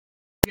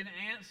can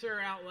answer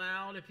out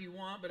loud if you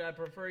want, but I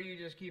prefer you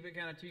just keep it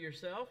kind of to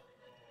yourself.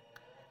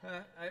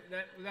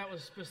 That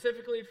was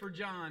specifically for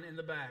John in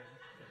the back.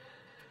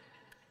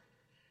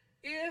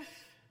 If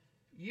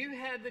you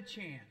had the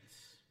chance,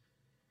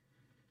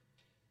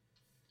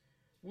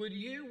 would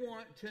you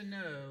want to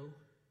know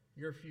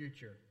your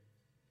future?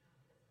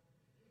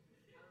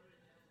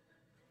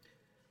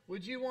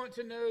 Would you want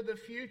to know the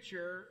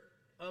future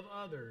of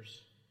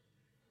others?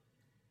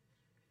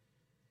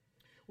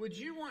 Would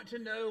you want to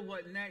know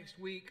what next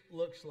week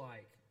looks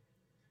like?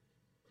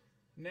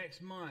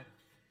 Next month?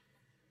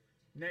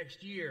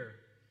 Next year?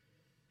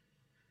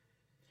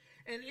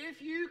 And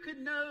if you could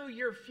know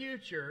your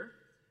future,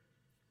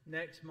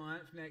 next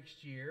month,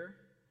 next year,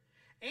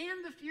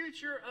 and the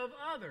future of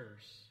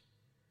others,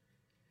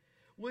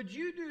 would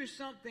you do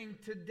something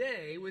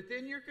today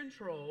within your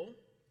control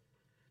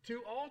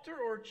to alter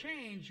or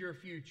change your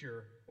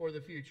future or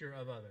the future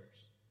of others?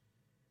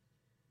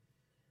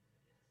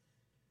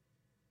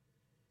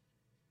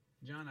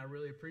 John, I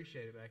really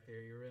appreciate it back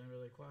there. You're really,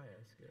 really quiet.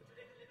 That's good.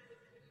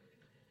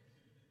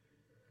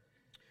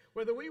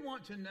 Whether we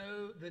want to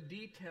know the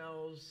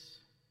details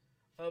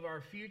of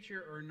our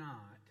future or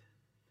not,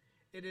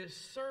 it is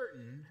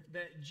certain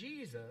that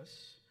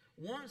Jesus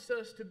wants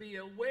us to be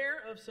aware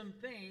of some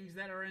things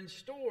that are in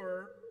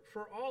store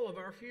for all of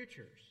our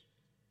futures.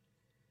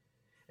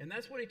 And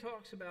that's what he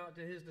talks about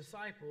to his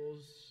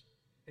disciples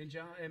in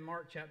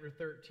Mark chapter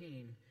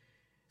 13.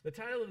 The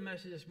title of the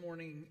message this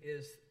morning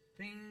is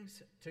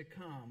Things to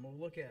Come. We'll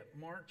look at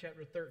Mark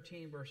chapter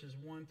 13, verses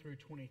 1 through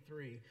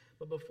 23.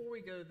 But before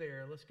we go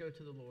there, let's go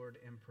to the Lord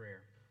in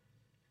prayer.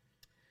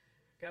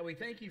 God, we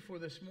thank you for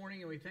this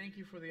morning, and we thank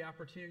you for the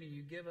opportunity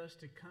you give us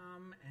to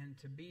come and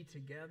to be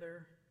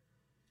together.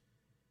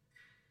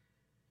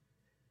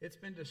 It's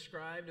been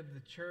described of the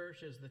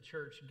church as the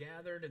church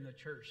gathered and the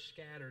church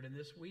scattered. And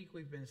this week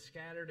we've been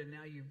scattered, and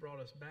now you've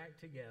brought us back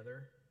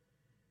together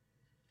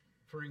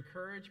for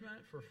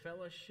encouragement, for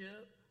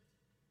fellowship,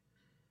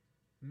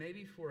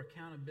 maybe for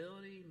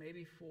accountability,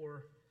 maybe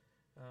for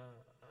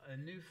a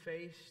new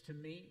face to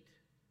meet.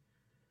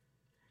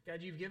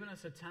 God, you've given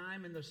us a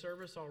time in the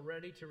service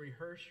already to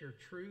rehearse your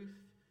truth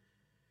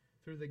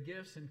through the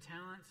gifts and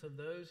talents of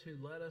those who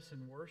led us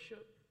in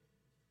worship.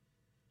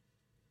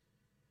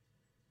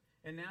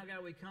 And now,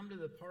 God, we come to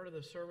the part of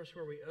the service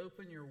where we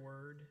open your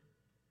word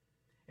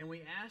and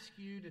we ask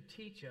you to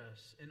teach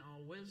us in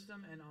all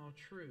wisdom and all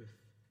truth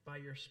by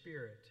your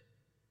Spirit.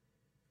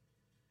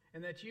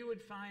 And that you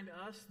would find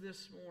us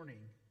this morning,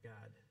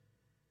 God,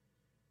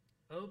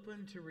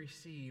 open to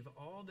receive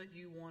all that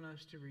you want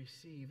us to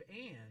receive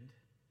and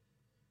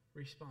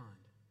respond.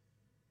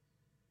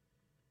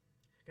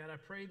 God, I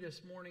pray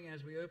this morning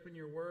as we open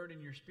your word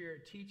and your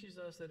Spirit teaches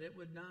us that it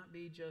would not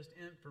be just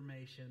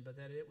information, but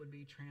that it would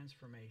be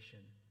transformation.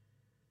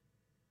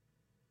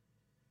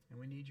 And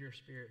we need your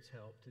Spirit's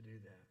help to do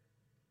that.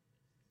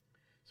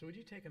 So would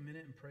you take a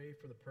minute and pray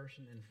for the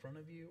person in front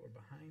of you or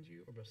behind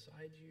you or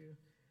beside you,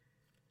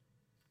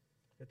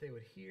 that they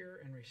would hear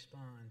and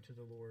respond to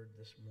the Lord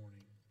this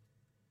morning.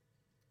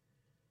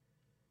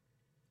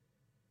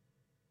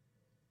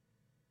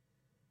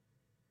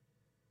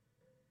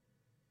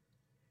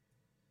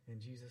 In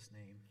Jesus'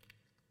 name,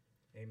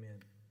 amen.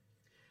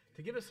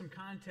 To give us some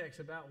context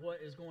about what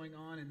is going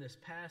on in this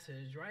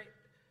passage, right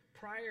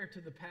prior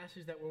to the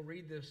passage that we'll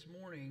read this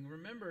morning,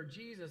 remember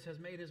Jesus has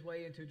made his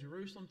way into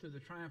Jerusalem through the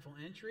triumphal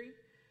entry.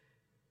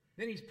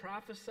 Then he's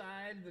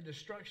prophesied the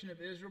destruction of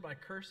Israel by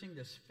cursing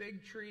this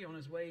fig tree on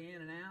his way in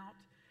and out.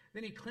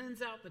 Then he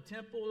cleans out the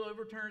temple,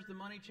 overturns the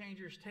money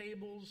changers'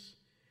 tables.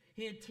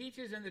 He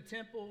teaches in the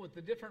temple with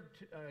the different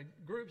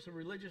groups of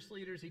religious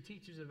leaders. He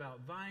teaches about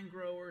vine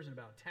growers and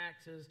about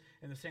taxes,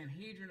 and the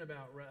Sanhedrin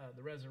about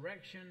the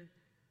resurrection.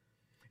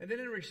 And then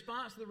in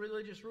response to the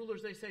religious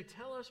rulers, they say,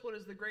 tell us what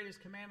is the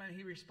greatest commandment. And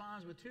he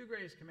responds with two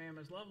greatest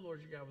commandments: love the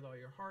Lord your God with all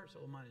your heart,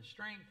 soul, mind, and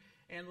strength,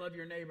 and love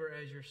your neighbor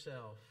as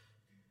yourself.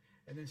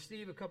 And then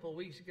Steve, a couple of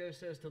weeks ago,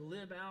 says to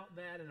live out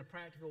that in a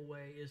practical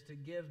way is to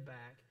give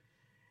back.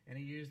 And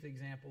he used the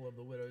example of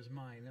the widow's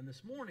mite. And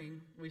this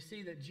morning, we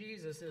see that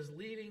Jesus is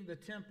leaving the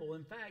temple.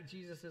 In fact,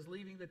 Jesus is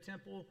leaving the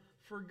temple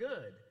for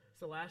good. It's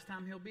the last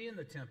time he'll be in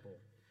the temple.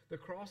 The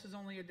cross is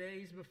only a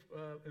days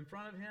in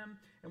front of him.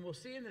 And we'll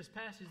see in this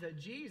passage that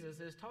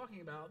Jesus is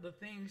talking about the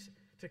things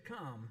to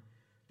come,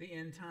 the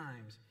end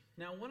times.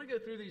 Now, I want to go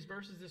through these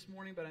verses this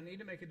morning, but I need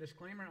to make a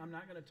disclaimer. I'm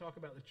not going to talk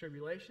about the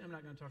tribulation. I'm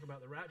not going to talk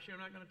about the rapture. I'm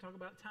not going to talk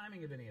about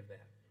timing of any of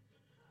that.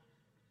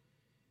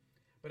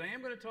 But I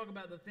am going to talk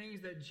about the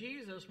things that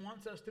Jesus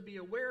wants us to be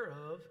aware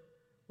of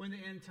when the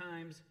end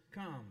times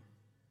come.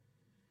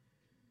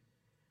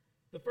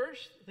 The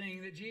first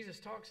thing that Jesus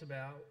talks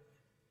about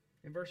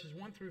in verses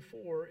 1 through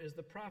 4 is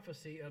the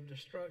prophecy of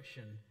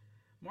destruction.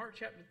 Mark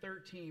chapter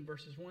 13,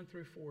 verses 1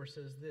 through 4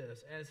 says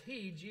this: As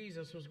he,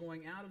 Jesus, was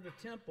going out of the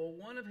temple,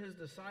 one of his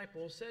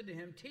disciples said to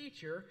him,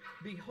 Teacher,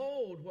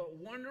 behold, what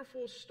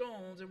wonderful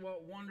stones and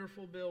what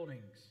wonderful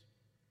buildings.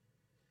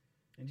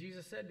 And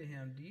Jesus said to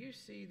him, Do you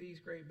see these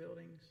great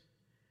buildings?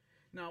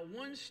 not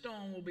one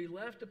stone will be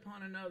left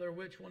upon another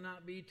which will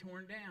not be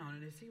torn down.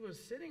 And as he was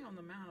sitting on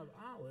the Mount of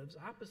Olives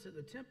opposite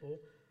the temple,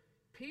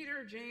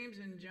 Peter, James,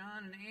 and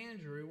John, and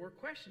Andrew were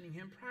questioning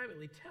him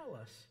privately. Tell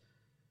us,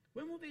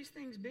 when will these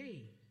things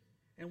be?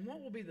 And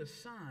what will be the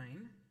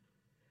sign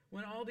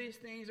when all these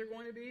things are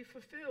going to be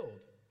fulfilled?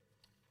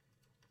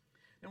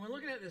 Now, when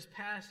looking at this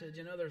passage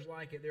and others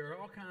like it, there are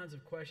all kinds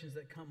of questions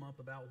that come up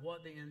about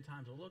what the end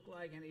times will look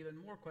like, and even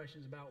more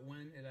questions about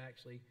when it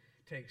actually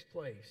takes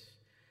place.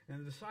 And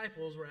the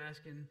disciples were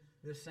asking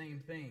the same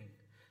thing.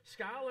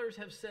 Scholars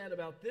have said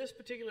about this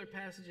particular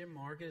passage in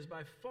Mark, it is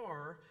by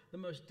far the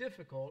most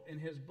difficult in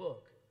his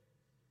book.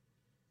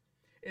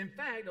 In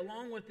fact,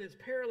 along with its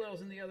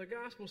parallels in the other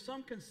Gospels,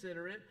 some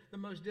consider it the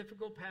most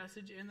difficult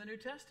passage in the New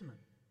Testament.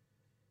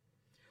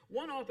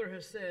 One author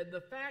has said,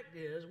 the fact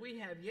is, we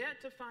have yet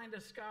to find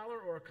a scholar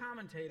or a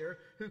commentator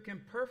who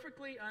can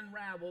perfectly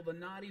unravel the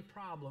knotty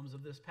problems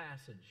of this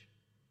passage.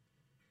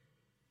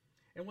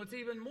 And what's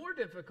even more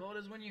difficult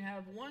is when you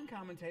have one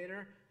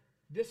commentator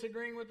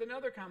disagreeing with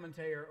another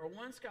commentator, or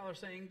one scholar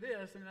saying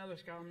this and another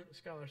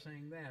scholar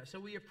saying that. So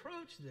we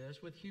approach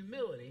this with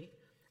humility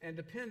and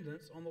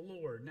dependence on the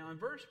Lord. Now in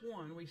verse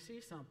 1, we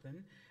see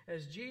something.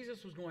 As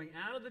Jesus was going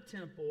out of the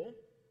temple,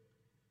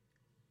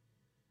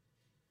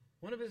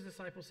 one of his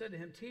disciples said to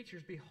him,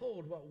 "Teachers,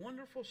 behold, what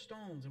wonderful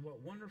stones and what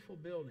wonderful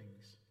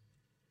buildings."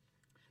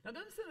 Now,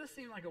 doesn't this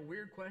seem like a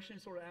weird question,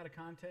 sort of out of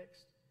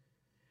context?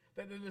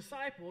 That the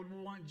disciple would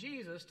want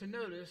Jesus to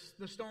notice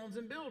the stones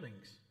and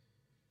buildings.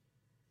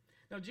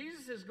 Now,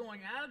 Jesus is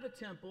going out of the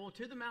temple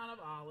to the Mount of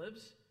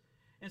Olives,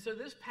 and so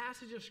this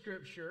passage of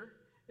Scripture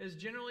is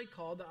generally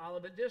called the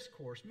Olivet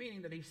Discourse,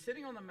 meaning that he's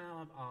sitting on the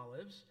Mount of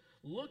Olives,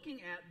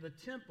 looking at the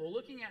temple,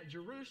 looking at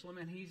Jerusalem,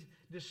 and he's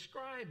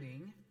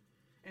describing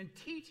and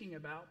teaching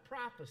about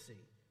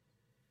prophecy.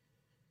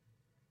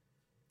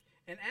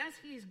 And as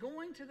he's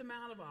going to the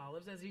Mount of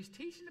Olives, as he's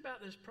teaching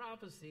about this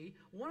prophecy,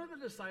 one of the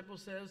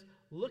disciples says,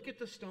 "Look at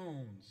the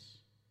stones.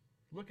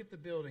 Look at the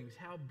buildings,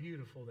 how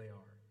beautiful they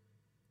are."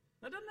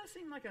 Now, doesn't that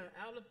seem like an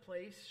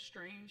out-of-place,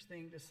 strange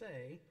thing to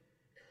say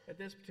at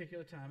this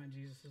particular time in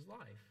Jesus'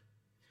 life?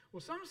 Well,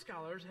 some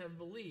scholars have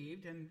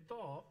believed and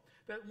thought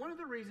that one of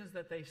the reasons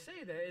that they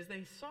say that is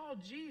they saw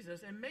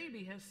Jesus and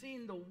maybe have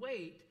seen the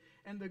weight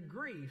and the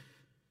grief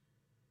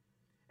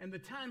and the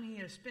time he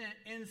has spent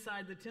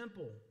inside the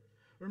temple.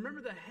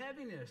 Remember the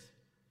heaviness,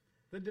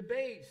 the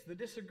debates, the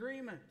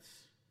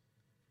disagreements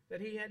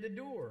that he had to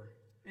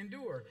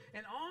endure.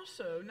 And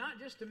also, not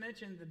just to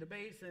mention the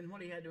debates and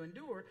what he had to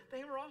endure,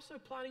 they were also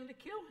plotting to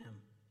kill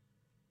him.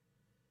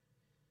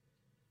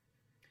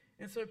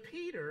 And so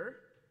Peter,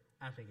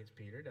 I think it's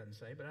Peter, doesn't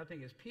say, but I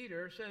think it's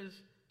Peter,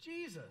 says,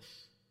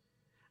 "Jesus,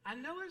 I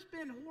know it's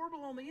been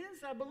horrible on the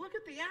inside, but look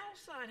at the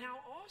outside, how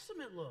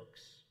awesome it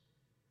looks.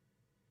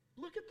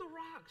 Look at the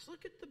rocks.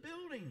 Look at the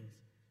buildings."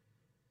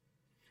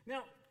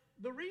 Now,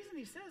 the reason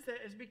he says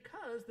that is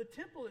because the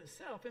temple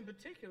itself, in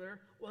particular,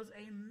 was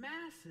a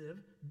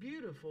massive,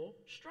 beautiful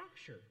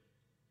structure.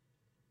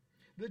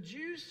 The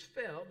Jews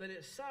felt that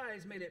its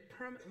size made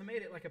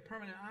it like a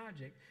permanent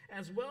object,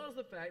 as well as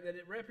the fact that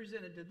it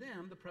represented to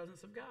them the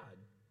presence of God.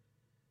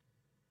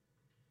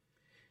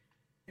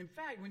 In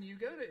fact, when you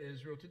go to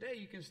Israel today,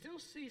 you can still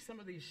see some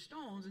of these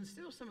stones, and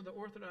still some of the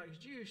Orthodox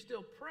Jews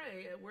still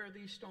pray at where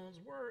these stones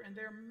were, and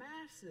they're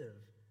massive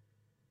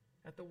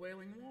at the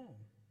Wailing Wall.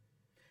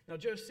 Now,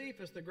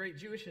 Josephus, the great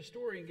Jewish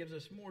historian, gives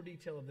us more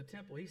detail of the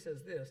temple. He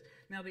says this,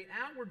 "Now the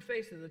outward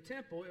face of the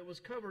temple, it was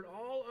covered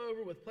all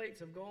over with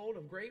plates of gold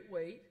of great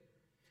weight,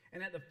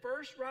 and at the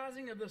first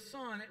rising of the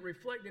sun, it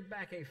reflected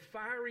back a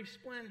fiery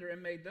splendor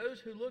and made those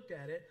who looked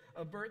at it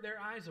avert their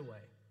eyes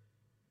away.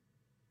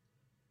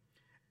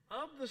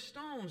 Of the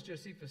stones,"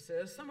 Josephus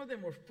says, "some of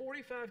them were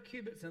 45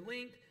 cubits in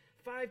length,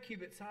 5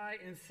 cubits high,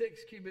 and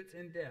 6 cubits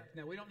in depth."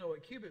 Now, we don't know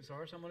what cubits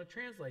are, so I'm going to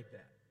translate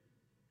that.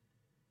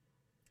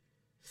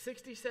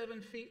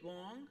 67 feet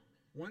long,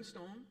 one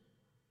stone,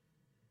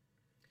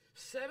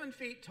 7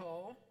 feet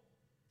tall,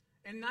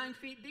 and 9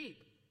 feet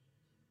deep.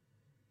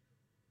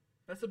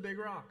 That's a big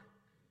rock.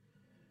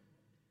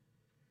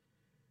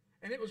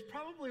 And it was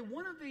probably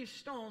one of these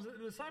stones that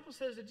the disciple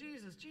says to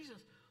Jesus,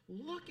 "Jesus,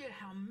 look at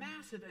how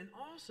massive and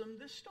awesome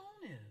this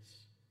stone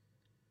is."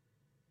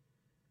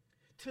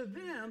 To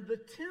them, the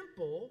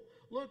temple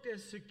looked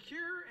as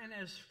secure and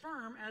as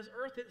firm as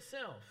earth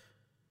itself.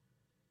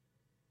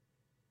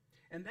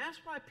 And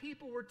that's why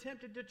people were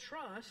tempted to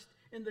trust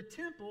in the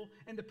temple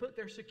and to put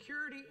their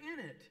security in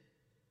it.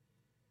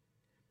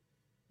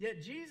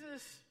 Yet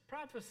Jesus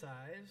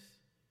prophesies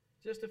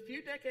just a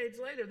few decades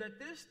later that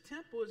this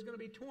temple is going to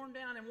be torn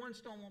down and one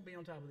stone won't be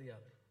on top of the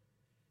other.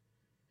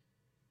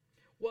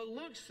 What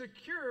looked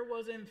secure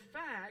was in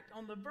fact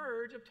on the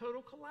verge of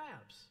total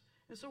collapse.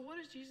 And so what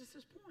is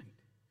Jesus' point?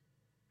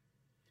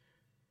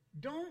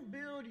 Don't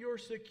build your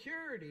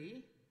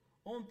security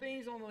on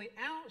things on the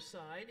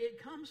outside. It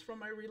comes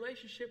from a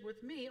relationship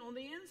with me on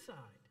the inside.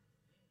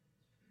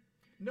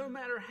 No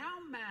matter how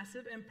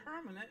massive and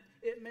permanent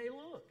it may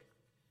look.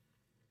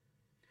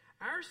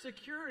 Our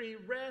security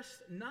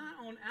rests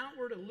not on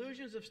outward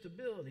illusions of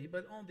stability,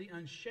 but on the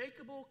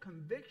unshakable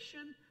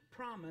conviction,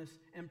 promise,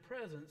 and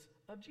presence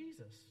of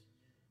Jesus.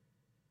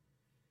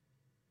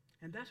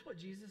 And that's what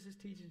Jesus is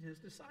teaching his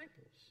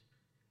disciples.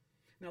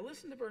 Now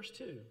listen to verse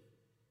 2.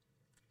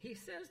 He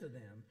says to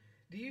them,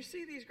 "Do you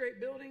see these great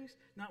buildings?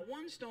 Not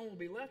one stone will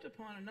be left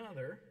upon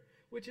another,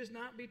 which is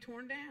not be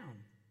torn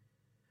down."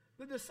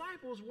 The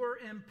disciples were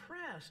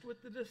impressed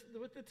with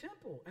the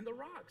temple and the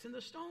rocks and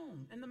the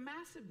stone and the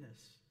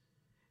massiveness.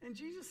 And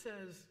Jesus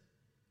says,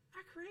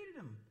 I created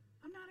them.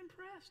 I'm not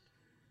impressed.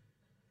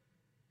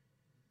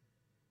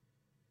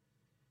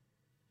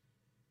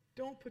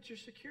 Don't put your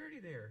security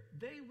there.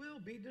 They will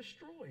be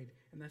destroyed.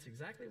 And that's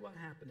exactly what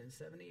happened in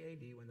 70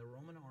 AD when the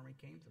Roman army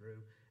came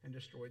through and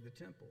destroyed the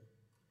temple.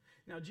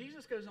 Now,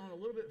 Jesus goes on a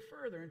little bit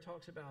further and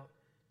talks about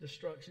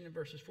destruction in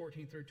verses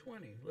 14 through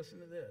 20. Listen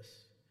to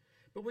this.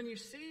 "But when you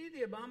see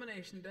the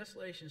abomination and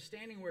desolation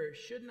standing where it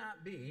should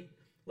not be,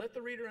 let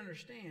the reader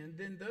understand,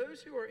 then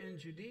those who are in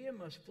Judea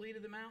must flee to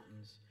the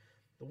mountains.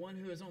 The one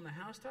who is on the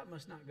housetop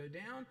must not go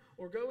down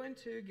or go in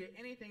to get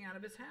anything out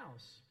of his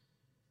house.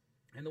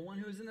 And the one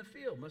who is in the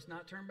field must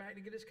not turn back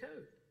to get his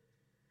coat.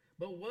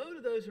 But woe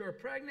to those who are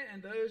pregnant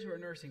and those who are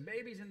nursing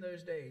babies in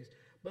those days.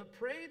 But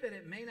pray that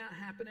it may not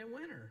happen in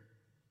winter.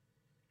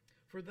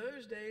 For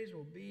those days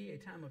will be a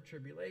time of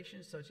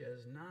tribulation such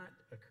as not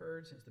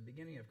occurred since the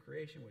beginning of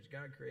creation, which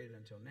God created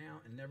until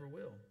now and never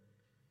will.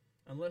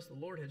 Unless the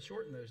Lord had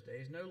shortened those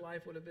days, no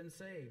life would have been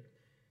saved.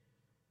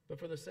 But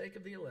for the sake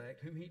of the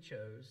elect, whom he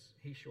chose,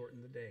 he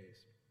shortened the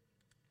days."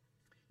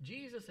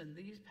 Jesus in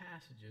these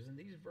passages, in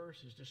these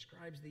verses,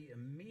 describes the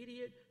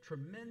immediate,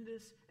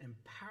 tremendous,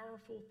 and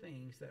powerful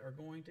things that are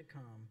going to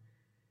come.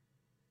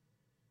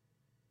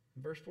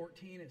 In verse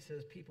 14, it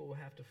says people will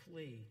have to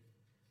flee.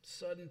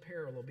 Sudden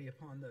peril will be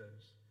upon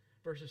those.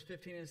 Verses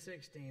 15 and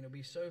 16, it'll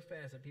be so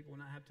fast that people will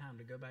not have time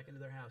to go back into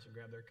their house and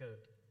grab their coat.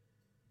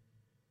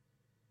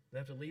 They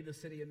have to leave the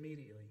city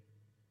immediately.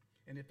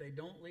 And if they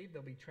don't leave,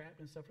 they'll be trapped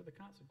and suffer the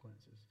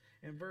consequences.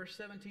 In verse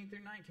 17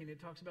 through 19, it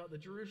talks about the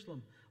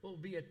Jerusalem will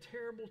be a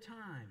terrible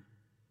time.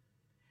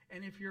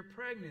 And if you're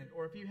pregnant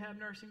or if you have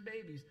nursing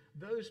babies,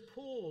 those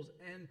pulls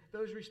and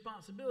those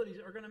responsibilities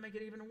are going to make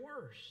it even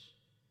worse.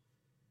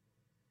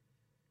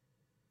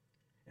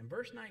 And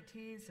verse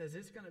 19 says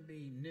it's going to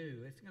be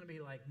new. It's going to be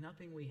like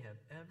nothing we have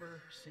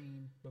ever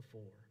seen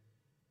before.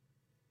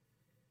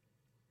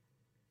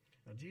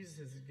 Now, Jesus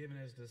has given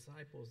his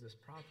disciples this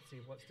prophecy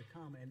of what's to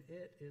come, and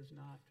it is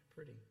not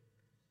pretty.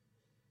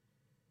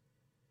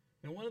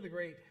 Now, one of the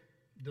great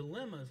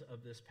dilemmas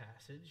of this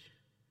passage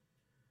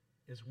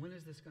is, when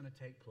is this going to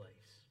take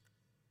place?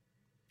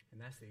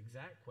 And that's the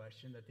exact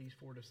question that these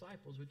four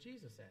disciples with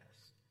Jesus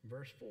asked.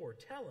 Verse 4,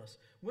 "Tell us,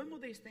 when will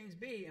these things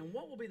be, and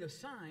what will be the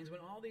signs when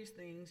all these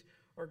things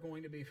are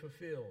going to be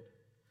fulfilled?"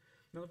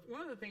 Now,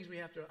 one of the things we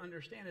have to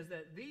understand is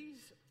that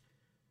these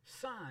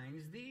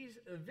signs, these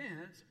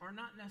events, are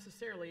not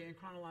necessarily in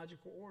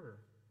chronological order.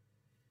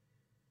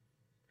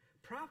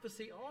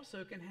 Prophecy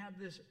also can have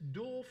this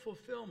dual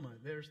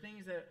fulfillment. There's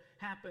things that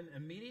happen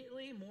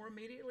immediately, more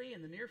immediately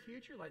in the near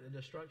future, like the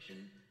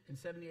destruction in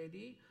 70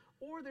 AD,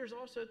 or there's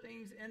also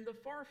things in the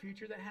far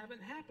future that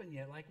haven't happened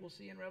yet, like we'll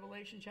see in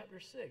Revelation chapter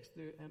 6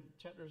 through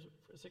chapters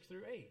 6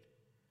 through 8,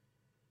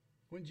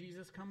 when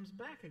Jesus comes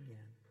back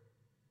again.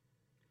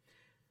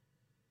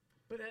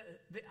 But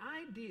the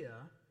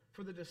idea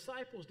for the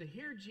disciples to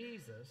hear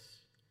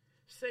Jesus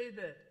say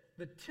that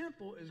the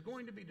temple is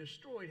going to be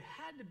destroyed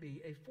had to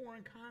be a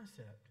foreign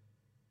concept.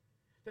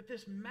 That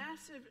this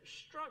massive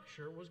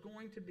structure was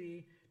going to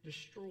be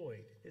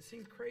destroyed. It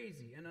seemed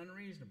crazy and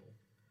unreasonable.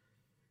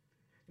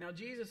 Now,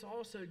 Jesus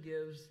also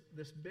gives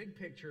this big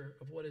picture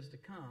of what is to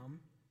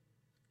come.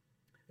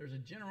 There's a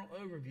general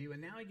overview,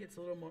 and now he gets a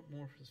little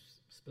more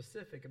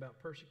specific about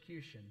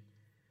persecution.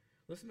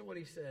 Listen to what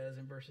he says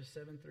in verses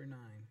 7 through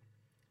 9.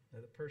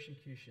 That the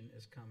persecution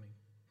is coming.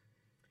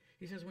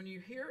 He says, "When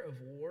you hear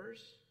of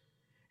wars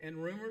and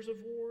rumors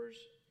of wars,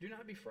 do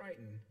not be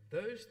frightened.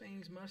 Those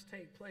things must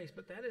take place,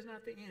 but that is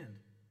not the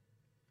end.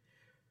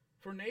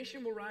 For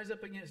nation will rise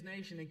up against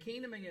nation, and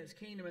kingdom against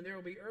kingdom, and there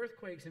will be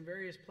earthquakes in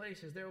various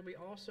places. There will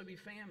also be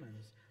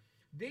famines.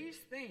 These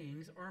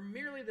things are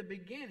merely the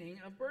beginning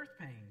of birth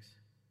pangs.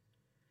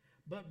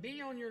 But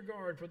be on your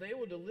guard, for they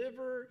will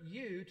deliver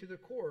you to the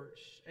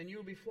courts, and you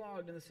will be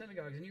flogged in the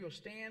synagogues, and you will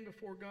stand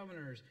before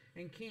governors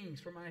and kings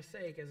for my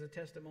sake as a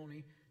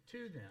testimony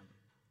to them."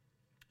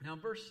 Now, in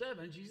verse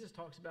 7, Jesus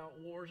talks about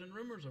wars and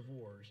rumors of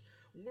wars.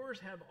 Wars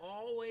have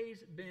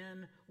always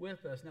been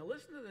with us. Now,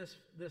 listen to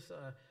this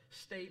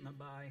statement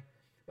by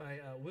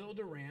Will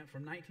Durant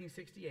from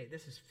 1968.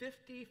 This is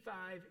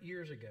 55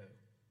 years ago.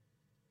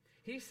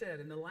 He said,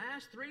 "In the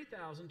last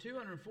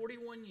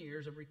 3,241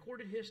 years of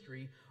recorded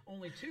history,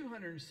 only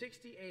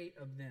 268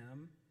 of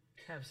them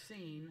have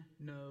seen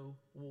no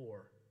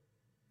war."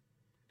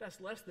 That's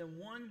less than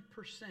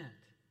 1%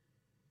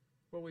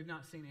 where we've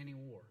not seen any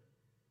war.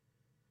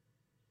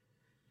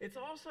 It's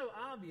also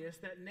obvious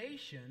that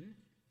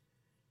nation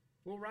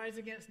will rise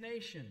against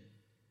nation.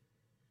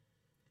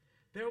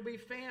 There will be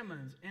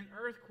famines and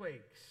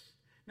earthquakes.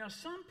 Now,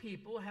 some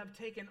people have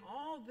taken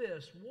all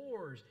this,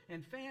 wars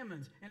and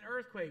famines and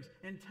earthquakes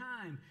and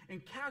time,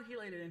 and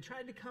calculated and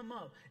tried to come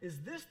up.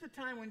 Is this the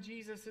time when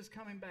Jesus is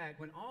coming back,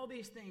 when all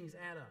these things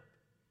add up?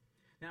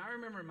 Now, I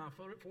remember in my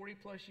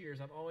 40-plus years,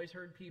 I've always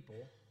heard people,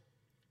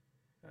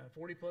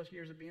 40-plus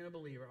years of being a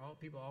believer,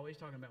 people always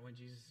talking about when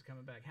Jesus is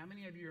coming back. How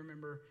many of you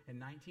remember in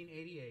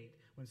 1988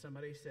 when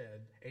somebody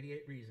said,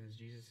 88 reasons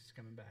Jesus is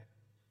coming back?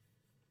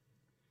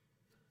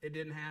 It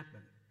didn't happen.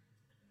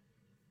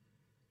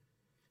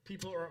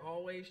 People are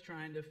always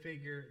trying to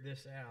figure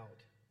this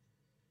out.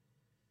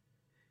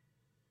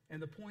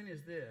 And the point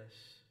is this.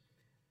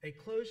 A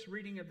close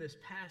reading of this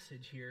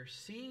passage here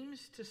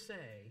seems to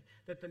say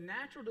that the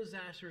natural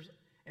disasters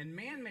and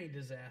man-made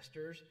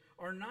disasters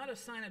are not a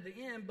sign of the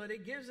end, but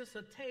it gives us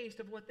a taste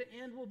of what the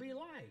end will be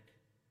like.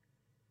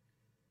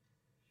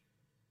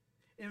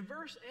 In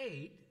verse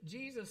 8,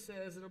 Jesus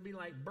says it'll be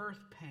like birth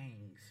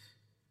pangs.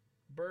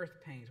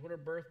 Birth pangs. What are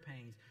birth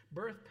pangs?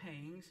 Birth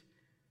pangs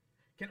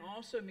can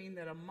also mean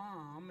that a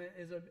mom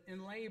is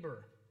in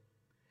labor.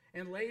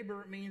 And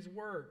labor means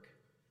work.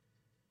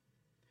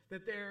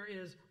 That there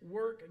is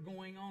work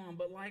going on.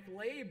 But like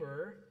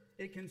labor,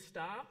 it can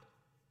stop,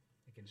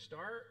 it can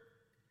start,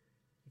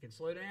 it can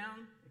slow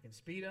down, it can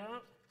speed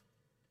up.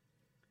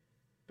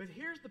 But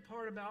here's the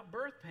part about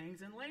birth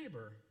pangs and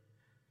labor.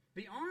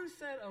 The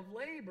onset of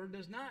labor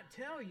does not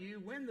tell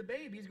you when the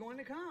baby's going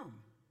to come.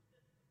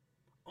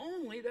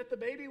 Only that the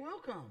baby will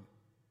come.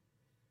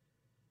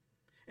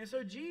 And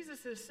so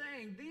Jesus is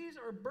saying these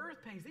are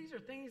birth pangs. These are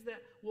things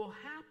that will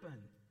happen.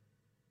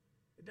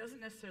 It doesn't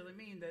necessarily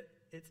mean that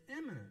it's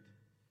imminent.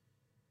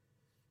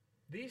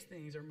 These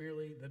things are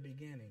merely the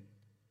beginning.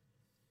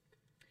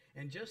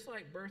 And just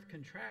like birth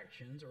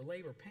contractions or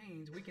labor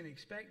pains, we can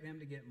expect them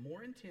to get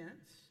more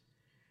intense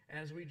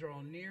as we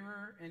draw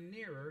nearer and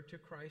nearer to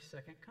Christ's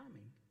second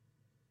coming.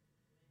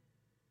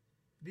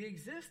 The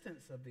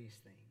existence of these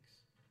things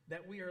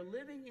that we are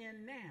living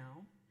in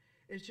now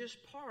is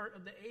just part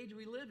of the age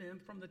we live in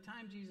from the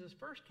time Jesus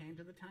first came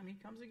to the time he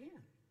comes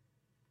again.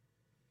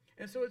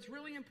 And so it's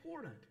really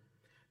important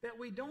that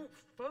we don't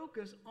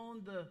focus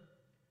on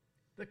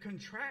the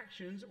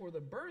contractions or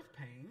the birth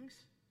pangs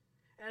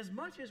as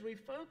much as we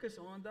focus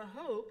on the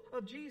hope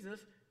of Jesus,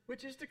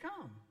 which is to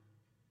come.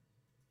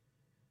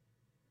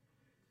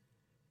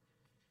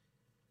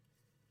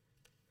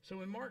 So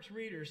when Mark's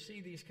readers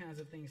see these kinds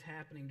of things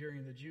happening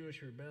during the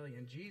Jewish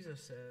rebellion,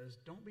 Jesus says,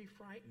 don't be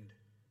frightened.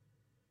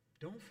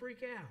 Don't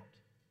freak out.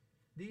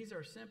 These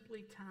are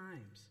simply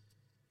times,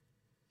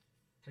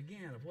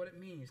 again, of what it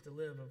means to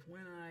live of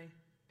when I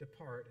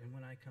depart and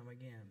when I come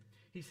again.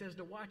 He says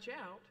to watch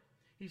out.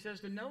 He says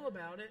to know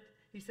about it.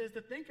 He says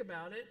to think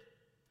about it,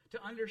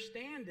 to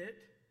understand it,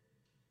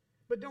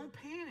 but don't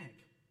panic.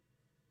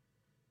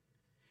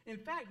 In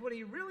fact, what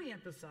he really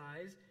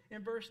emphasized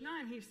in verse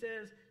 9, he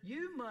says,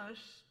 you must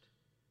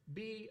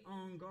be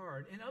on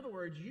guard. In other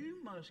words,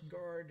 you must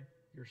guard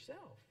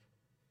yourself.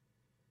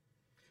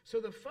 So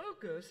the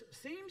focus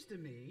seems to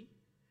me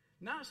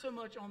not so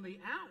much on the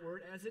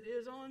outward as it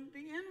is on the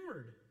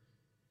inward.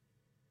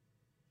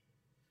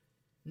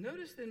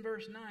 Notice in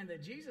verse 9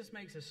 that Jesus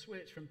makes a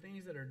switch from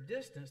things that are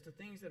distant to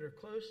things that are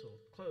close.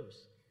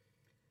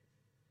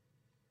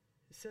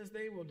 It says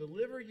they will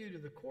deliver you to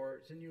the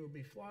courts, and you will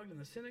be flogged in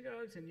the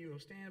synagogues, and you will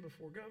stand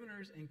before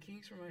governors and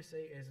kings for my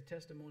sake as a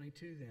testimony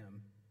to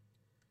them.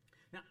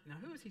 Now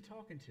who is he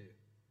talking to?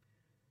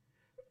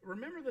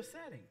 Remember the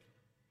setting.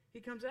 He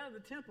comes out of the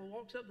temple,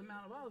 walks up the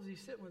Mount of Olives, he's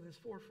sitting with his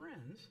four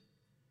friends,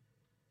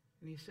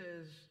 and he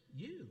says,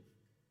 you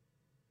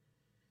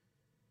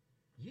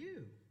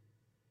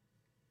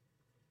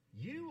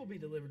will be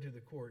delivered to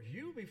the courts,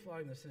 you will be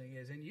flogged in the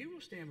synagogues, and you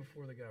will stand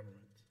before the government.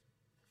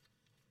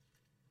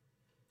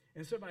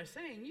 And so by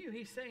saying you,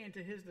 he's saying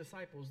to his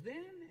disciples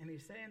then, and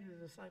he's saying to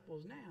the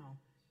disciples now,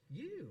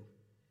 you.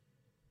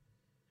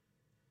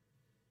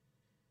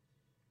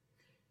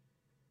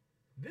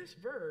 This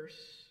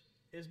verse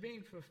is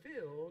being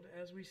fulfilled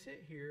as we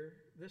sit here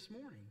this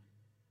morning.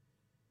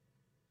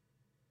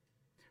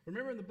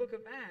 Remember in the book of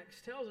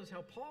Acts tells us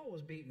how Paul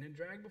was beaten and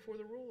dragged before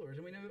the rulers.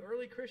 And we know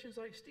early Christians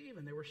like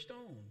Stephen, they were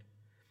stoned.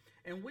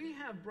 And we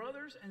have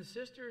brothers and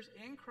sisters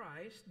in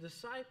Christ,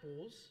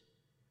 disciples,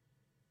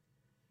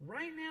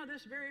 right now,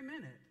 this very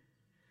minute,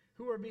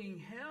 who are being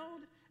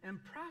held and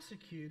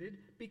prosecuted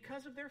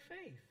because of their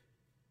faith.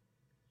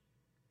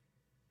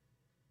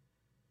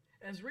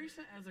 As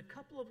recent as a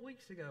couple of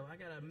weeks ago, I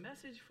got a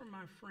message from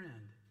my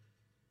friend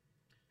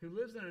who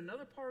lives in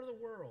another part of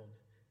the world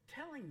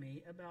telling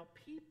me about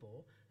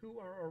people who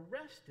are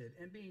arrested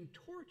and being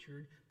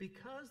tortured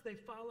because they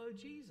follow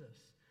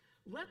Jesus.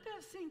 Let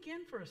that sink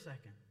in for a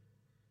second.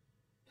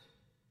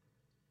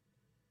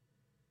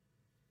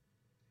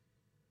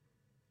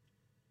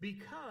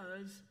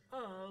 Because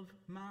of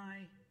my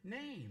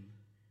name.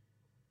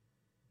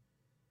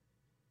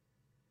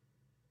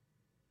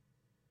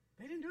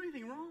 They didn't do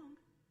anything wrong.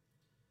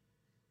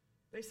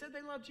 They said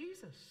they love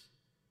Jesus.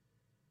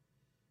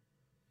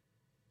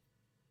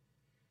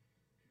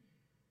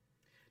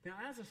 Now,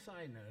 as a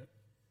side note,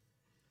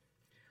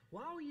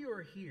 while you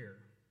are here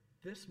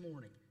this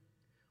morning,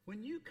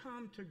 when you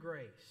come to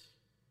Grace,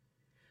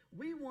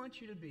 we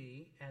want you to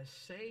be as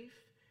safe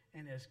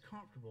and as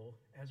comfortable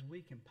as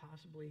we can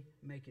possibly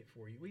make it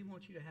for you. We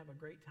want you to have a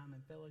great time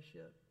in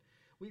fellowship.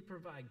 We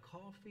provide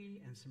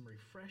coffee and some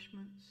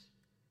refreshments.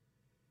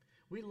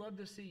 We love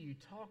to see you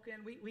talking.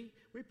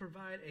 We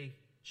provide a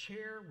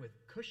chair with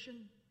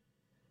cushion.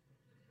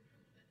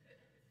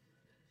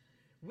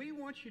 We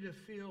want you to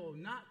feel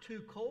not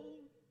too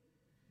cold,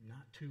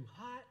 not too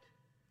hot,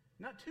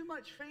 not too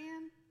much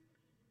fan,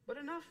 but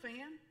enough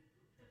fan.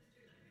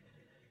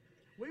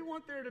 We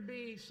want there to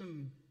be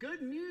some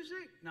good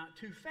music, not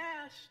too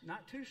fast,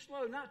 not too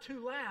slow, not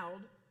too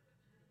loud.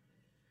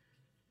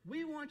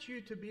 We want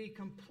you to be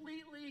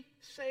completely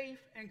safe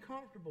and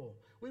comfortable.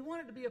 We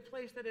want it to be a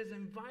place that is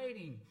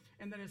inviting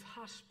and that is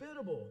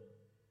hospitable.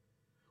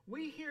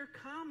 We hear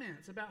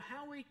comments about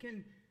how we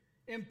can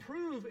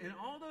improve in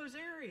all those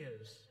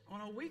areas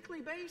on a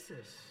weekly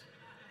basis.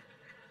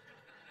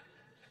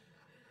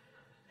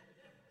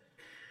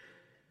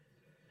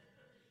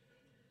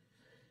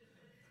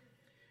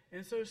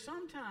 And so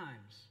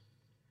sometimes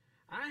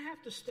I have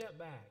to step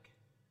back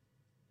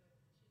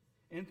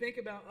and think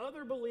about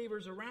other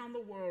believers around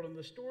the world and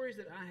the stories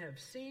that I have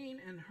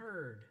seen and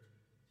heard,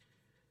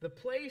 the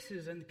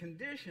places and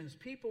conditions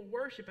people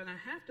worship, and I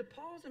have to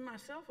pause in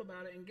myself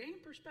about it and gain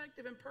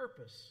perspective and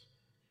purpose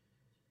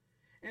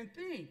and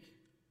think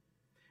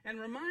and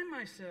remind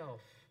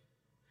myself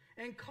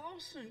and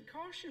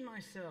caution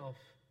myself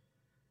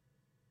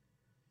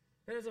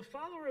that as a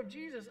follower of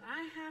Jesus,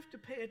 I have to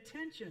pay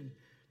attention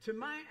to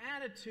my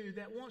attitude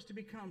that wants to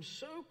become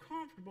so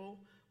comfortable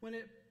when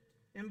it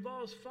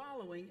involves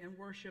following and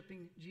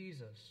worshiping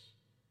Jesus.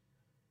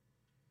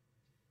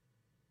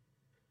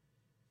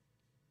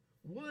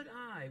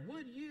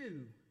 Would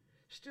you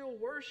still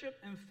worship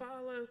and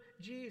follow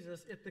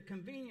Jesus if the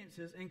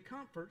conveniences and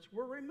comforts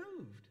were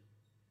removed?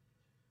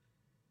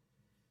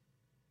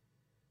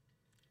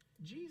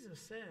 Jesus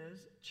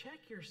says,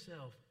 check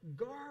yourself,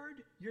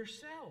 guard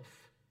yourself.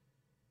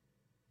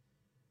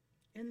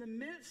 In the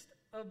midst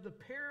of the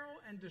peril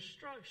and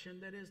destruction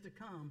that is to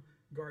come,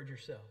 guard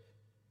yourself.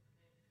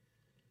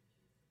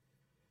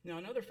 Now,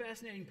 another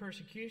fascinating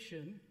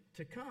persecution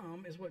to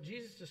come is what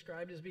Jesus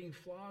described as being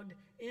flogged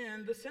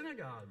in the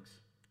synagogues.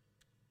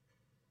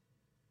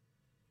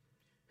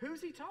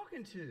 Who's he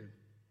talking to?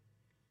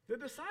 The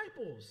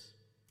disciples.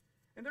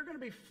 And they're going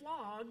to be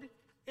flogged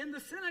in the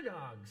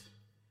synagogues.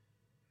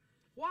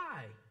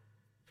 Why?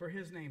 For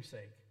his name's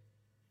sake.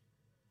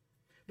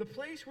 The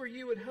place where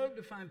you would hope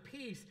to find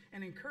peace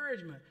and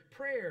encouragement,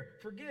 prayer,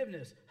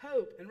 forgiveness,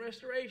 hope, and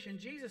restoration,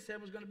 Jesus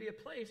said was going to be a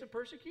place of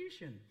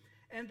persecution.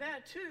 And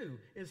that too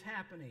is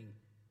happening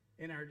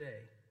in our day.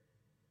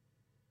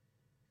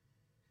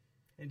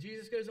 And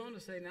Jesus goes on to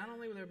say, not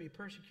only will there be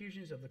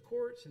persecutions of the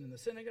courts and in the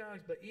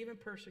synagogues, but even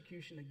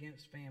persecution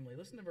against family.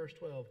 Listen to verse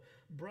 12.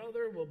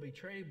 Brother will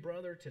betray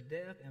brother to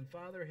death, and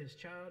father his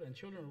child, and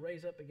children will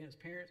raise up against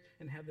parents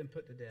and have them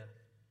put to death.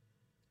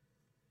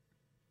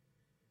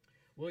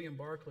 William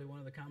Barclay, one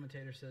of the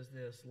commentators, says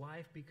this: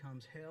 life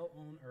becomes hell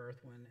on earth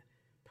when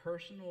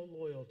personal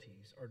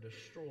loyalties are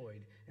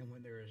destroyed and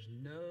when there is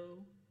no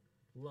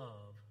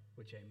love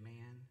which a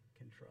man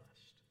can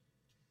trust.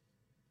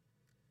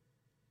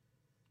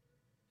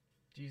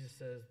 Jesus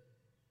says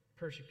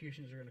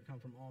persecutions are going to come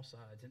from all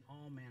sides, in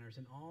all manners,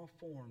 in all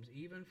forms,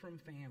 even from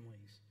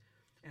families.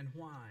 And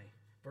why?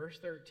 Verse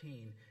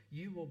 13,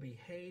 you will be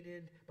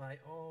hated by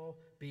all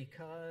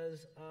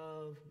because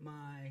of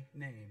my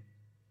name.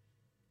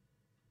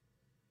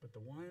 But the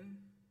one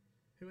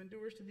who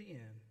endures to the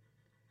end,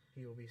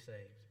 he will be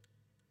saved.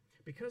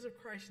 Because of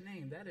Christ's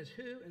name, that is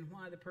who and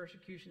why the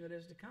persecution that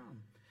is to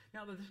come.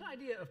 Now, this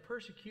idea of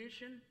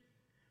persecution,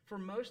 for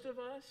most of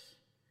us,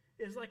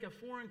 is like a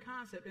foreign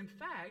concept. In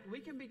fact, we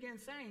can begin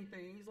saying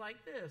things like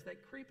this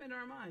that creep into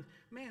our minds.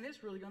 Man,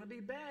 it's really going to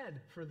be bad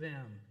for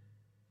them.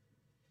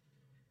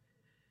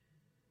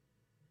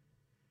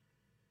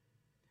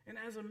 And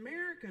as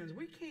Americans,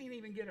 we can't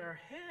even get our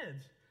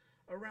heads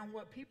around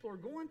what people are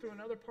going through in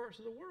other parts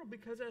of the world,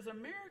 because as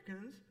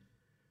Americans,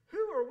 who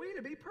are we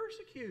to be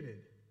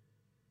persecuted?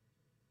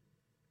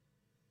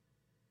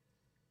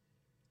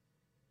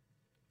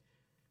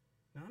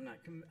 Now,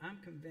 I'm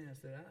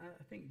convinced that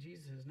I think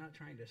Jesus is not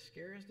trying to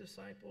scare his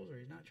disciples, or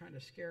he's not trying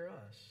to scare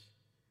us.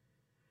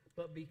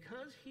 But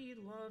because he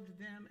loved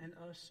them and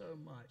us so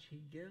much,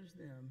 he gives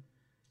them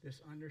this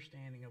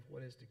understanding of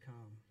what is to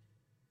come.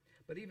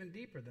 But even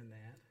deeper than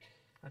that,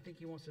 I think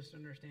he wants us to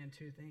understand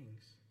two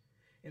things.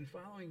 In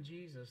following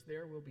Jesus,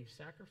 there will be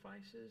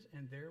sacrifices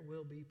and there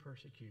will be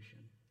persecution.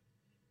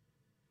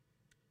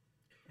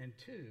 And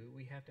two,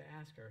 we have to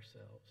ask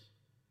ourselves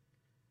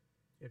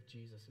if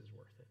Jesus is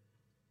worth it.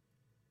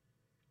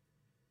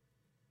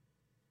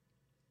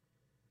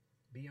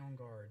 Be on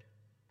guard.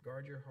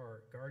 Guard your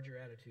heart. Guard your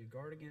attitude.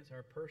 Guard against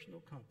our personal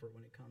comfort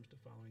when it comes to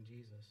following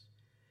Jesus.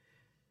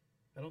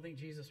 I don't think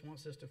Jesus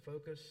wants us to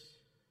focus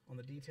on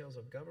the details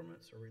of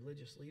governments or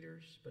religious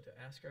leaders, but to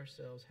ask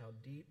ourselves how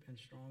deep and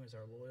strong is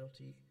our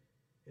loyalty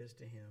is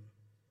to him.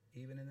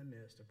 even in the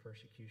midst of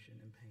persecution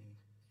and pain.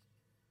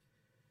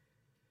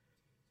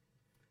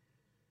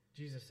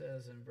 Jesus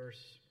says in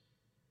verse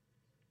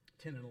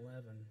 10 and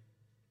 11,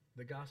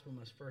 the gospel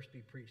must first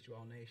be preached to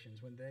all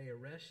nations. When they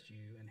arrest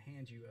you and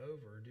hand you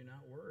over, do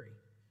not worry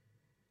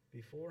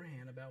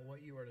beforehand about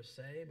what you are to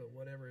say, but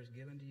whatever is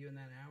given to you in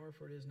that hour,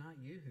 for it is not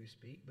you who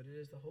speak, but it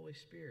is the Holy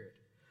Spirit.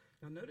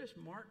 Now notice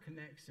Mark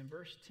connects in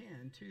verse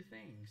 10 two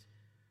things: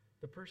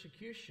 the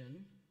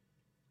persecution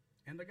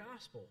and the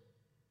gospel.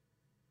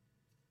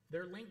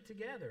 They're linked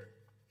together.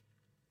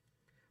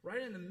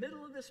 Right in the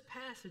middle of this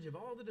passage of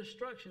all the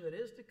destruction that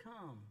is to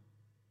come,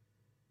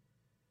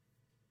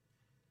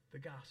 the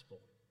gospel.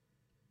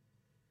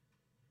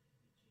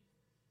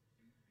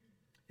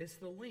 It's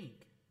the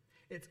link.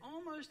 It's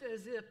almost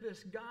as if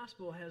this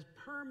gospel has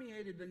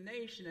permeated the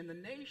nation, and the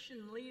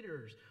nation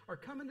leaders are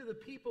coming to the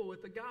people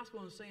with the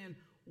gospel and saying,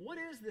 what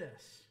is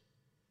this?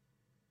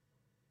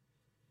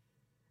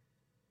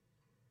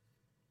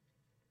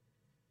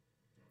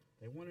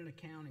 They want an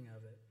accounting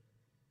of it.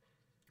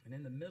 And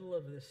in the middle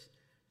of this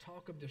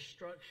talk of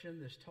destruction,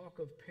 this talk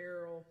of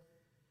peril,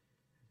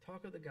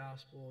 talk of the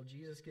gospel,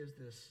 Jesus gives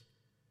this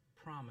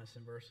promise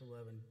in verse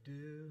 11: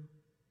 do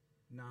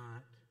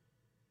not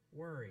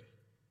worry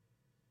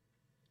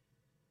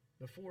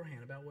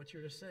beforehand about what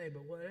you're to say,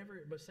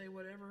 but say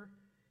whatever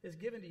is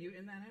given to you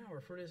in that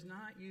hour, for it is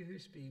not you who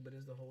speak, but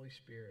is the Holy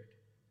Spirit.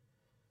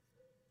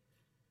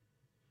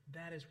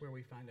 That is where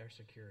we find our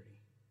security.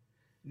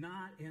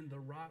 Not in the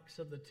rocks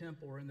of the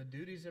temple or in the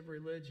duties of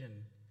religion,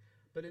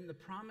 but in the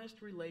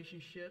promised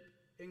relationship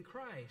in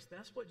Christ.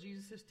 That's what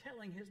Jesus is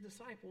telling his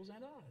disciples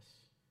and us.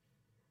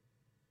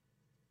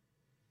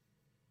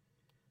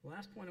 The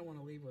last point I want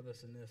to leave with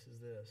us in this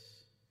is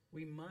this: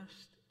 we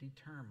must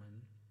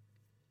determine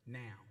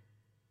now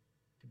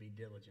to be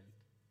diligent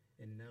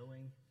in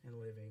knowing and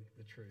living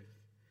the truth.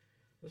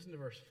 Listen to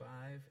verse 5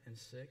 and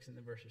 6 and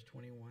then verses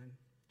 21,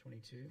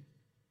 22.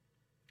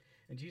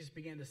 And Jesus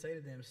began to say to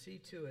them, see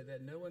to it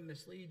that no one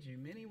misleads you.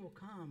 Many will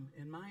come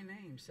in my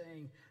name,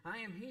 saying, I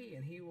am he,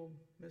 and he will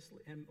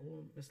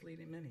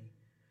mislead many.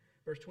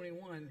 Verse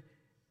 21,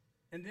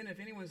 and then if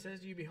anyone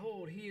says to you,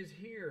 behold, he is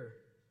here,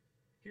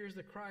 here's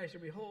the Christ, or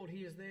behold,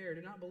 he is there,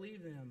 do not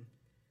believe them.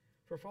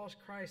 For false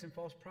Christs and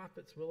false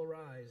prophets will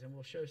arise and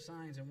will show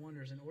signs and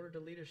wonders in order to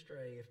lead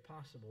astray, if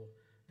possible,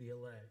 the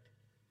elect.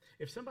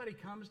 If somebody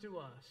comes to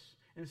us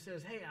and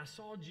says, hey, I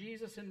saw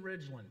Jesus in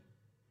Ridgeland,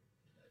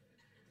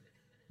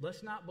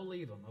 let's not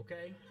believe them,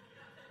 okay?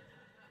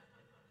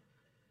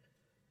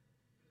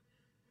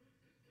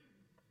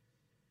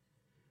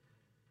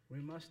 We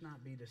must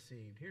not be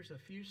deceived. Here's a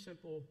few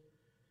simple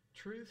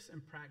truths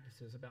and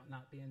practices about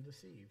not being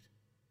deceived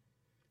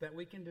that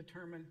we can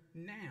determine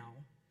now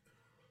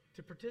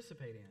to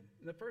participate in.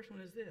 And the first one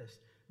is this: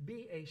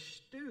 be a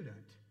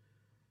student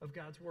of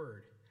God's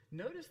Word.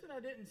 Notice that I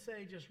didn't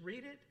say just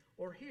read it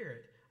or hear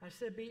it. I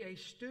said be a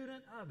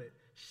student of it.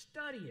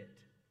 Study it.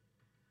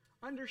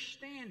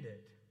 Understand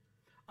it.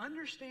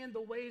 Understand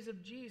the ways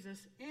of Jesus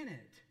in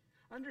it.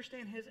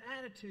 Understand his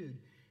attitude,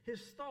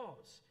 his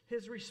thoughts,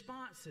 his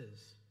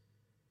responses,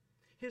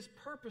 his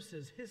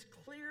purposes, his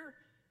clear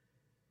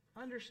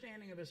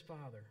understanding of his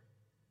Father.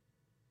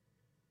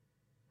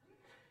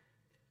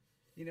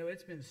 You know,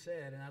 it's been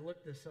said, and I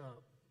looked this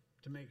up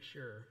to make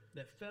sure,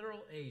 that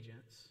federal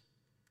agents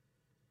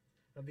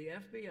of the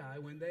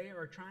FBI, when they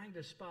are trying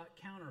to spot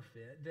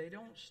counterfeit, they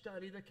don't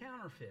study the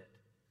counterfeit.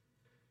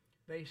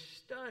 They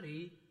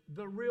study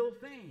the real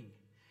thing.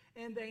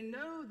 And they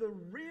know the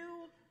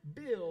real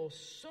bill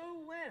so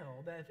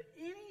well that if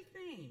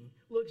anything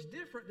looks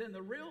different than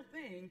the real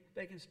thing,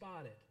 they can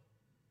spot it.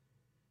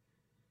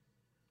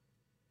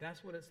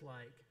 That's what it's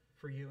like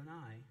for you and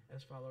I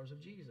as followers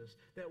of Jesus.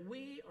 That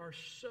we are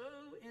so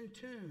in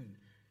tune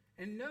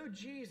and know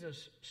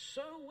Jesus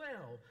so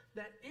well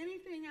that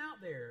anything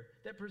out there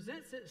that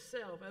presents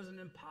itself as an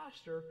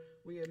imposter,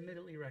 we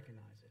immediately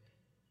recognize it.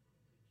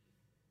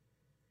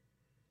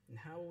 And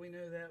how will we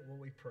know that? Well,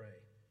 we pray.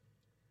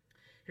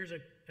 Here's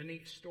a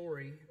neat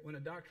story. When a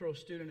doctoral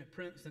student at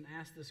Princeton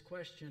asked this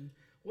question,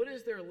 what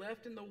is there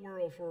left in the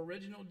world for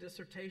original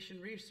dissertation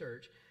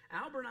research?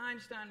 Albert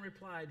Einstein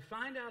replied,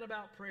 find out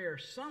about prayer.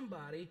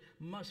 Somebody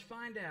must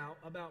find out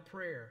about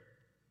prayer.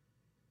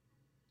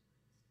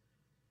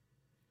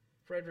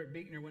 Frederick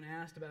Buechner, when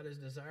asked about his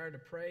desire to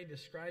pray,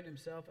 described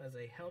himself as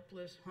a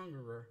helpless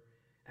hungerer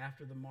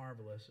after the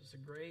marvelous. It's a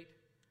great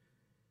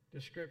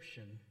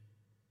description.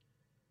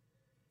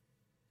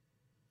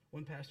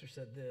 One pastor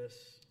said this: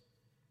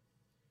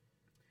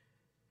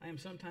 I am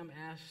sometimes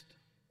asked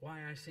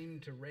why I seem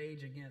to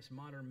rage against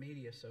modern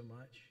media so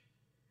much.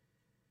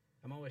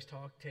 I'm always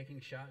taking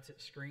shots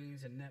at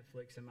screens and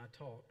Netflix in my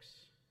talks.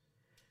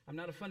 I'm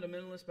not a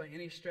fundamentalist by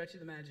any stretch of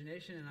the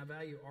imagination, and I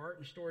value art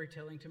and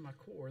storytelling to my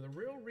core. The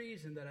real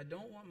reason that I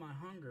don't want my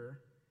hunger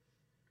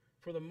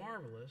for the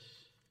marvelous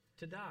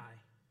to die.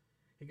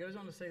 He goes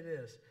on to say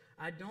this: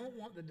 I don't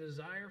want the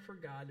desire for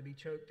God to be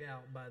choked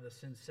out by the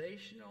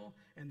sensational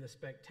and the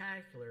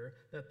spectacular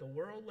that the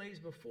world lays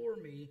before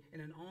me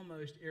in an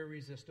almost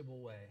irresistible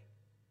way.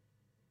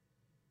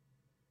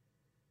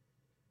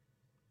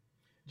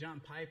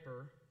 John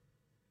Piper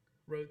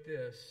wrote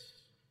this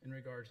in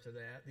regards to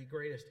that. The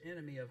greatest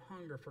enemy of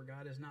hunger for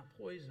God is not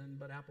poison,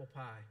 but apple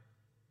pie.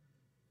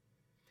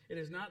 It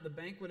is not the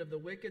banquet of the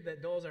wicked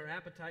that dulls our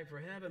appetite for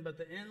heaven, but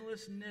the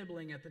endless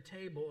nibbling at the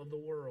table of the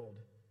world.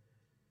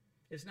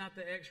 It's not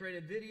the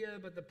X-rated video,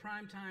 but the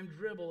primetime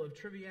dribble of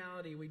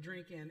triviality we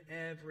drink in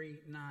every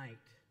night.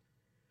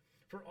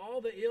 For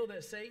all the ill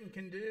that Satan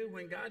can do,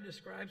 when God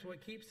describes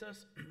what keeps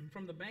us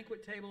from the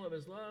banquet table of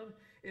his love,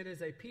 it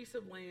is a piece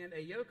of land,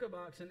 a yoke of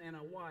oxen, and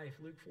a wife,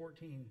 Luke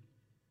 14.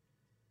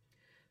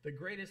 The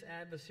greatest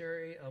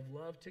adversary of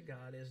love to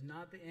God is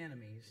not the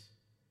enemies.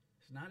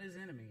 It's not his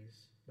enemies,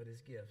 but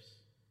his gifts.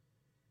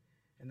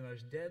 And the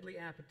most deadly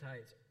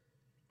appetites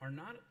are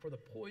not for the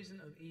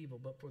poison of evil,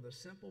 but for the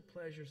simple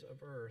pleasures of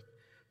earth.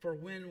 For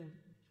when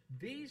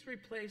these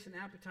replace an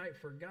appetite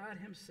for God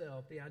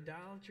himself, the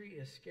idolatry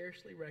is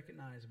scarcely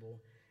recognizable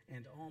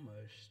and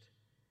almost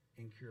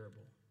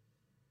incurable.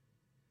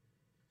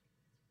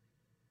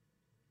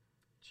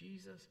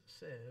 Jesus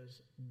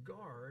says,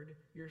 guard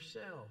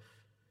yourself.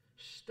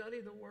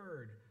 Study the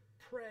Word.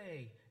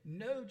 Pray.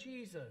 Know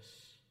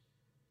Jesus.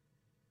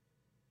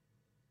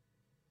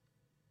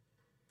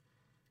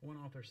 One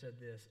author said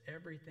this: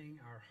 everything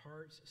our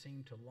hearts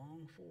seem to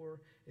long for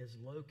is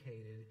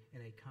located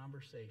in a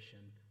conversation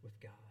with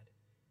God.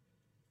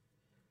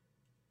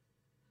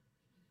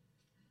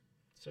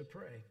 So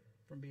pray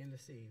from being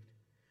deceived.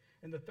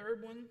 And the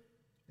third one,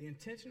 the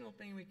intentional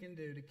thing we can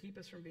do to keep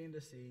us from being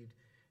deceived,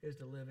 is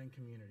to live in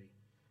community.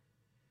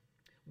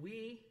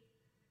 We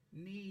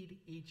need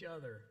each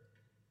other.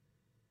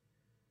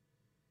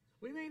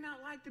 We may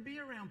not like to be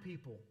around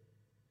people.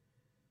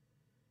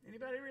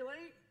 Anybody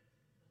relate?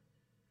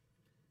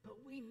 But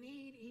we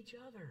need each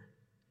other.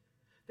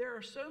 There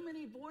are so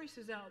many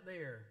voices out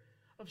there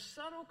of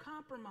subtle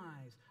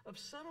compromise, of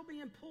subtle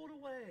being pulled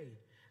away.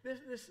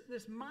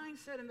 This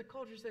mindset in the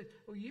culture says,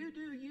 well, you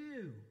do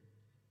you.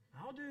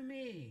 I'll do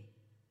me.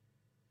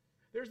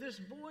 There's this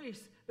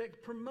voice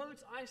that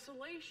promotes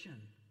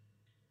isolation.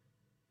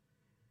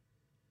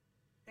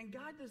 And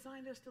God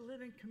designed us to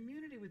live in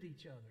community with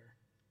each other,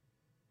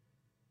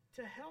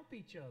 to help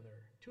each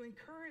other, to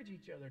encourage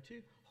each other,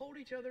 to hold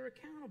each other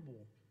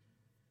accountable.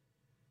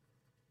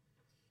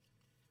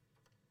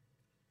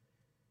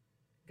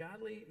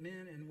 Godly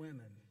men and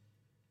women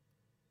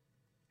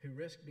who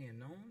risk being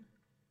known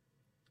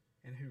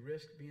and who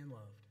risk being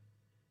loved.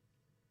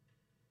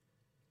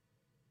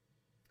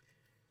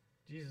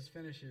 Jesus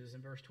finishes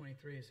in verse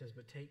 23. It says,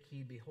 but take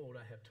heed, behold,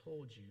 I have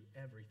told you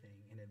everything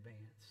in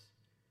advance.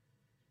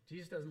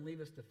 Jesus doesn't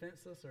leave us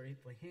defenseless or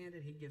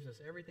empty-handed. He gives us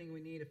everything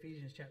we need.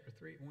 Ephesians chapter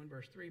 1,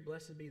 verse 3,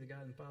 blessed be the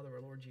God and Father of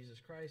our Lord Jesus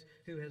Christ,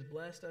 who has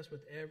blessed us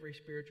with every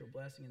spiritual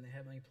blessing in the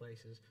heavenly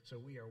places, so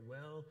we are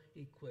well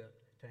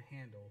equipped to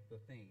handle the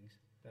things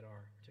that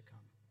are to come.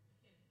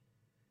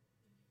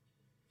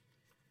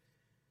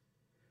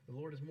 The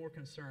Lord is more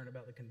concerned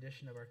about the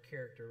condition of our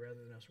character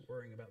rather than us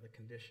worrying about the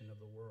condition of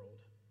the world.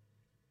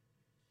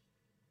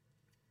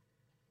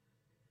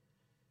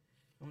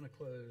 I want to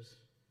close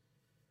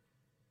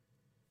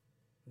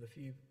with a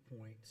few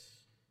points.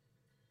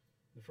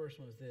 The first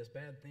one is this: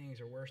 bad things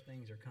or worse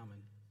things are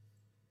coming,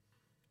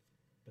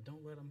 but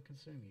don't let them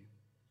consume you.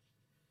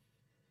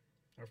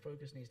 Our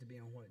focus needs to be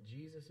on what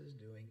Jesus is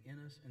doing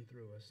in us and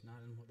through us, not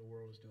in what the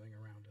world is doing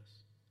around us.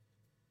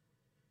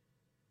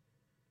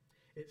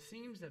 It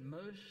seems that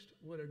most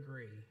would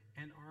agree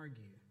and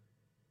argue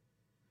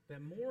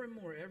that more and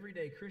more every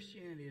day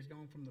Christianity has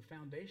gone from the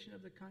foundation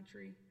of the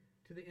country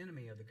to the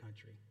enemy of the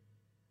country.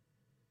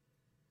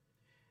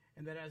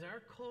 And that as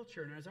our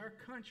culture and as our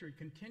country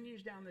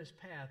continues down this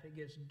path, it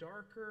gets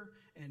darker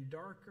and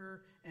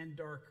darker and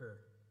darker.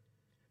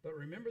 But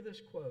remember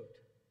this quote: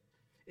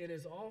 it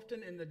is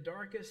often in the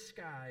darkest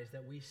skies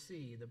that we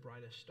see the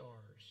brightest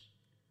stars.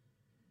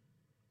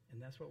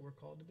 And that's what we're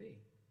called to be,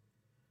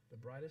 the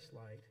brightest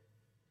light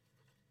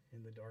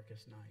in the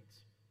darkest nights.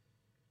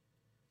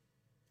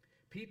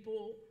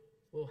 People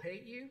will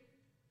hate you,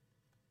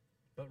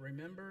 but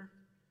remember,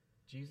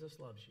 Jesus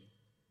loves you.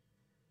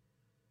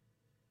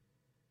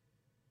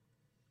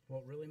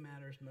 What really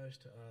matters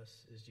most to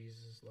us is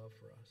Jesus' love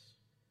for us.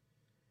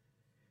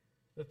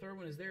 The third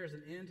one is there is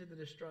an end to the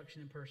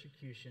destruction and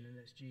persecution, and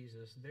it's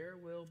Jesus. There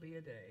will be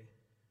a day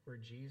where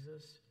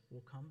Jesus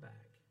will come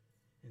back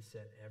and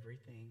set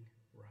everything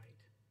right.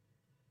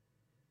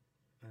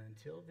 And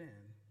until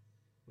then,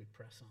 we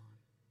press on.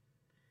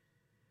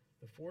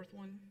 The fourth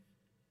one,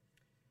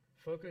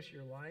 focus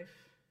your life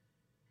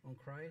on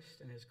Christ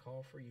and his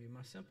call for you.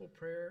 My simple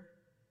prayer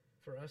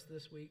for us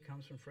this week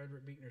comes from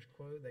Frederick Buechner's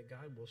quote that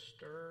God will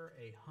stir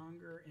a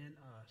hunger in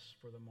us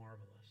for the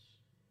marvelous.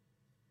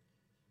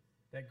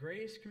 That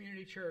Grace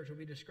Community Church will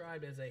be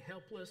described as a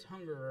helpless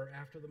hungerer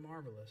after the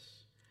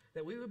marvelous.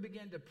 That we would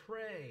begin to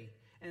pray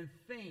and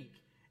think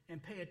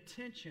and pay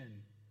attention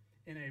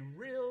in a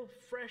real,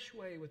 fresh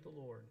way with the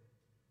Lord.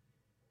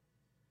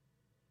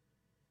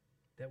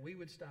 That we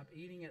would stop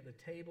eating at the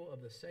table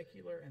of the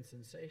secular and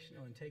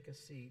sensational and take a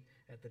seat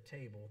at the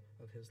table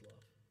of his love.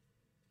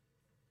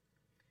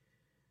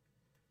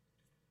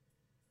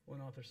 One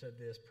author said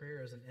this: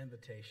 prayer is an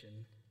invitation,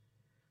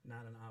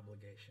 not an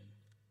obligation.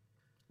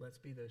 Let's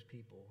be those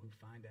people who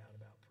find out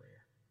about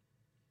prayer.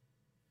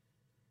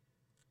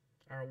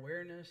 Our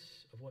awareness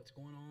of what's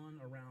going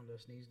on around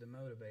us needs to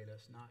motivate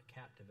us, not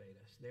captivate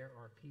us. There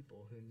are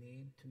people who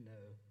need to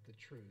know the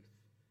truth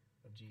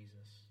of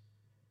Jesus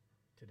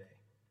today.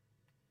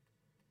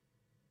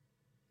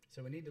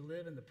 So we need to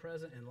live in the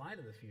present in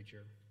light of the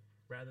future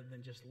rather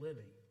than just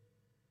living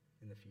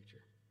in the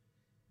future.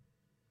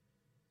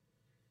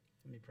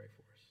 Let me pray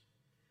for us.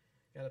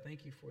 God, I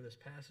thank you for this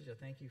passage. I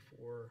thank you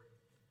for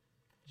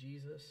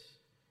Jesus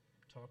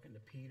talking to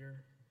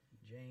Peter,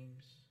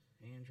 James,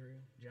 Andrew,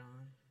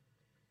 John,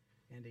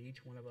 and to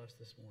each one of us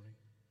this morning.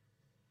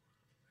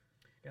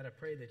 God, I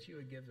pray that you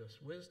would give us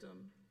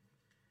wisdom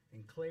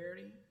and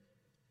clarity.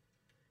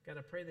 God,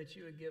 I pray that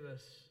you would give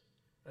us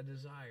a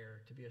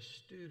desire to be a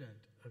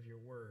student of your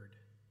word,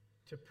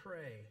 to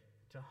pray,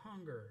 to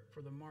hunger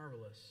for the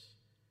marvelous,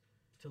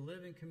 to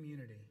live in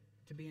community,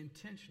 to be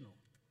intentional.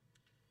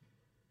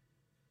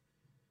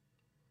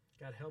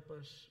 God, help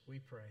us, we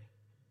pray,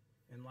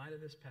 in light of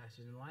this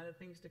passage, in light of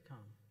things to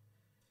come.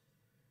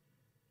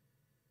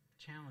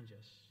 Challenge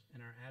us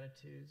in our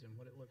attitudes and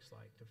what it looks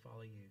like to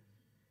follow you.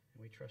 And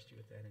we trust you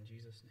with that in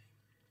Jesus'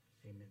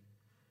 name. Amen.